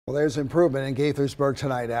Well, there's improvement in Gaithersburg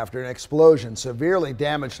tonight after an explosion severely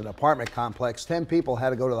damaged an apartment complex. 10 people had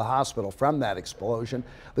to go to the hospital from that explosion.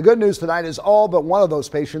 The good news tonight is all but one of those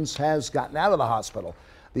patients has gotten out of the hospital.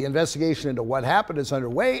 The investigation into what happened is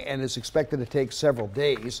underway and is expected to take several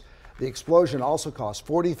days. The explosion also cost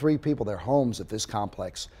 43 people their homes at this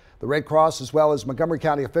complex. The Red Cross as well as Montgomery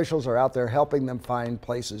County officials are out there helping them find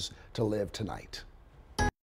places to live tonight.